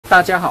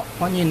大家好，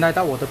欢迎来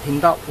到我的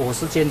频道，我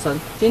是健身。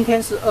今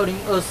天是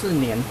2024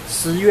年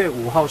10月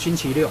5号星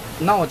期六。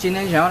那我今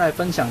天想要来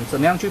分享怎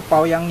么样去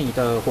保养你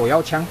的火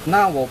药枪。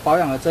那我保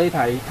养的这一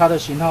台，它的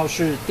型号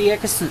是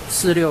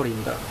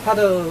DX460的，它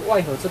的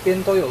外盒这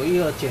边都有一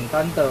个简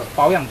单的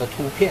保养的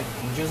图片，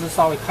我们就是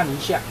稍微看一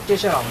下。接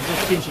下来我们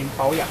就进行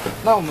保养。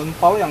那我们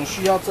保养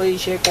需要这一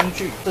些工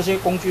具，这些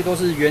工具都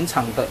是原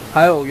厂的，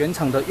还有原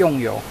厂的用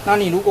油。那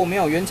你如果没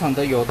有原厂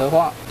的油的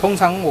话，通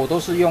常我都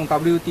是用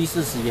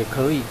WD-40也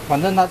可以。反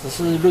正它只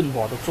是润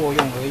滑的作用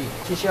而已。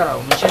接下来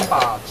我们先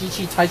把机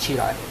器拆起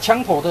来，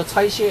枪头的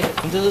拆卸，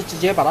我们就是直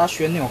接把它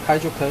旋钮开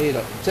就可以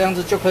了，这样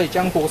子就可以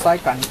将活塞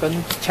杆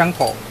跟枪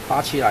头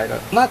拔起来了。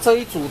那这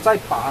一组再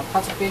拔，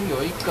它这边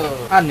有一个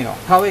按钮，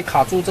它会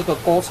卡住这个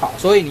沟槽，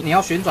所以你要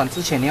旋转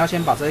之前，你要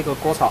先把这个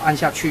沟槽按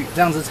下去，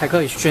这样子才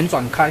可以旋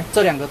转开。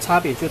这两个差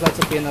别就在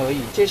这边而已。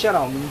接下来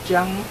我们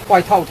将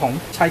外套筒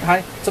拆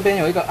开，这边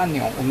有一个按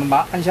钮，我们把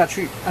它按下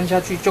去，按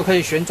下去就可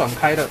以旋转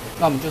开了。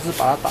那我们就是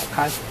把它打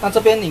开。那这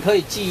边你可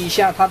以记一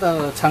下它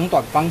的长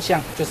短方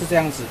向，就是这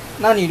样子。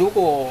那你如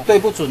果对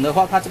不准的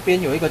话，它这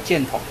边有一个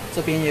箭头，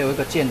这边也有一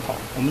个箭头，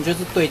我们就是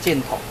对箭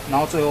头，然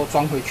后最后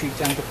装回去，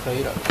这样就可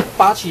以了。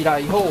拔起来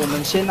以后，我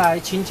们先来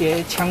清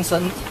洁枪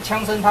身。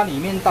枪身它里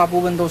面大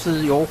部分都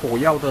是有火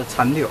药的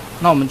残留，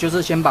那我们就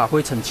是先把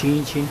灰尘清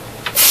一清。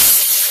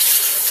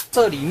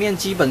这里面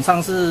基本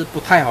上是不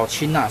太好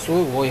清啦，所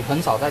以我也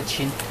很少在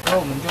清。所以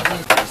我们就是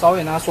稍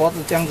微拿刷子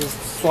这样子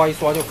刷一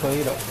刷就可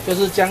以了，就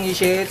是将一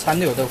些残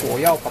留的火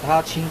药把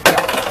它清掉。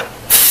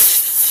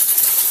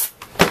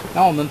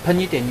然后我们喷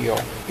一点油，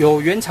有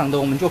原厂的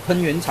我们就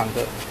喷原厂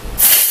的，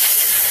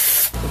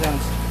就这样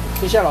子。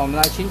接下来我们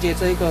来清洁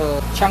这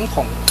个枪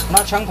筒，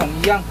那枪筒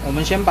一样，我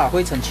们先把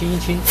灰尘清一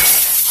清。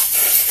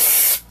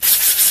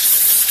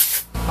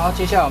然后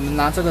接下来我们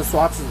拿这个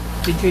刷子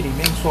进去里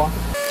面刷。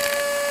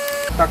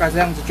大概这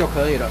样子就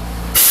可以了。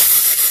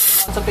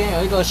这边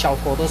有一个小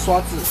头的刷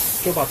子，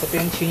就把这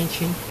边清一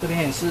清，这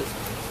边也是。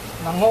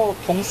然后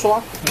铜刷，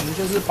我们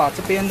就是把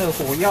这边的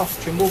火药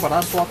全部把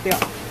它刷掉。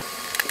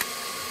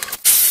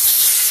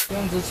这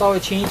样子稍微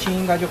清一清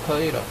应该就可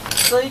以了。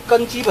这一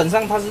根基本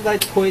上它是在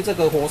推这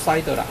个活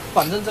塞的啦，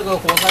反正这个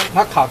活塞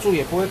它卡住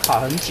也不会卡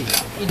很紧啊，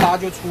一拉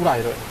就出来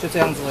了，就这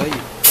样子而已。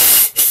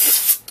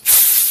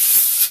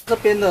这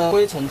边的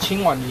灰尘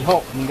清完以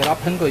后，你给它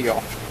喷个油。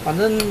反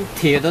正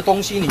铁的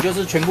东西你就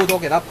是全部都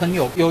给它喷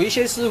油，有一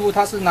些师傅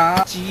他是拿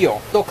机油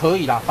都可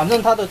以啦，反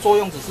正它的作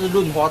用只是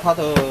润滑它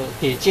的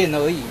铁件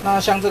而已。那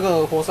像这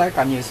个活塞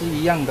杆也是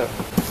一样的，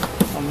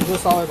我们就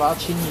稍微把它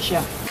清一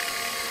下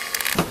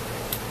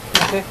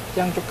 ，OK，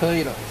 这样就可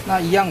以了。那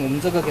一样我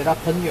们这个给它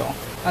喷油。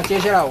那接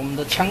下来我们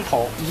的枪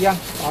头一样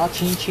把它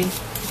清一清。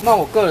那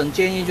我个人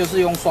建议就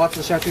是用刷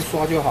子下去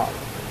刷就好了，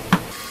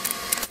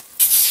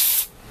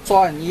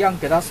刷完一样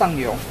给它上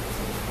油。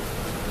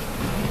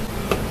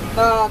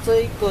那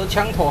这一个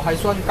枪头还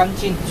算干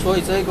净，所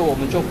以这个我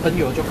们就喷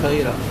油就可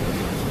以了。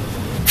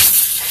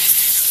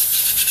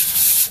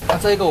那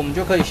这个我们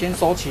就可以先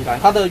收起来，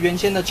它的原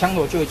先的枪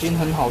头就已经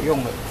很好用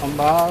了，我们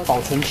把它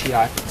保存起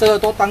来，这个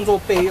都当做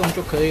备用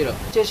就可以了。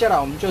接下来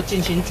我们就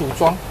进行组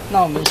装。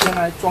那我们先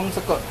来装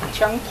这个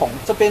枪筒，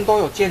这边都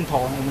有箭头，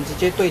我们直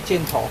接对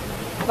箭头。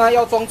那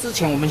要装之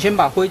前，我们先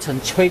把灰尘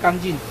吹干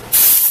净，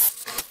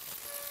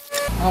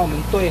然后我们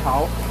对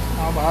好，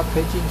然后把它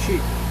推进去。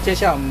接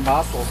下来我们把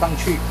它锁上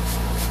去，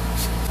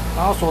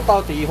然后锁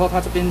到底以后，它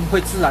这边会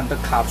自然的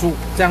卡住，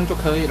这样就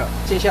可以了。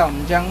接下来我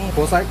们将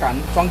活塞杆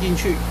装进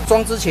去，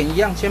装之前一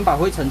样，先把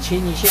灰尘清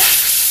一下，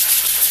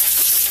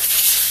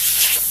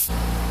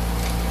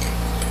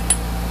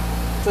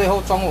最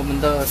后装我们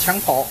的枪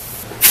头，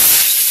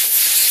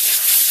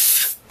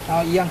然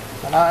后一样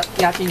把它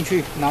压进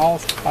去，然后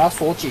把它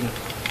锁紧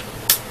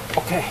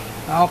 ，OK。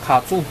然后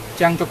卡住，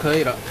这样就可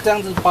以了。这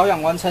样子保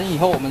养完成以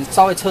后，我们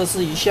稍微测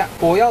试一下。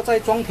火药在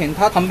装填，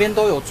它旁边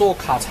都有做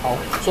卡槽，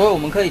所以我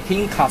们可以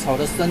听卡槽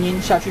的声音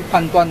下去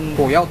判断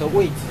火药的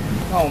位置。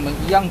那我们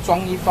一样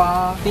装一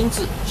发钉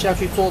子下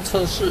去做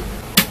测试。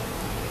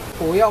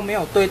火药没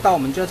有对到，我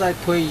们就再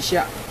推一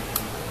下。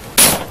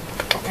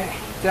OK，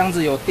 这样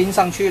子有钉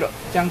上去了，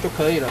这样就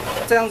可以了。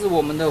这样子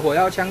我们的火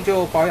药枪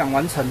就保养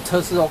完成，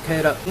测试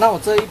OK 了。那我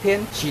这一篇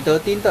喜得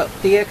丁的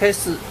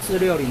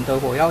DX460的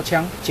火药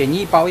枪简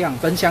易保养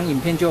分享影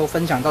片就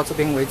分享到这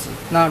边为止。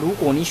那如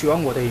果你喜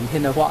欢我的影片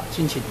的话，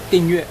敬请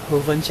订阅和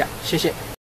分享，谢谢。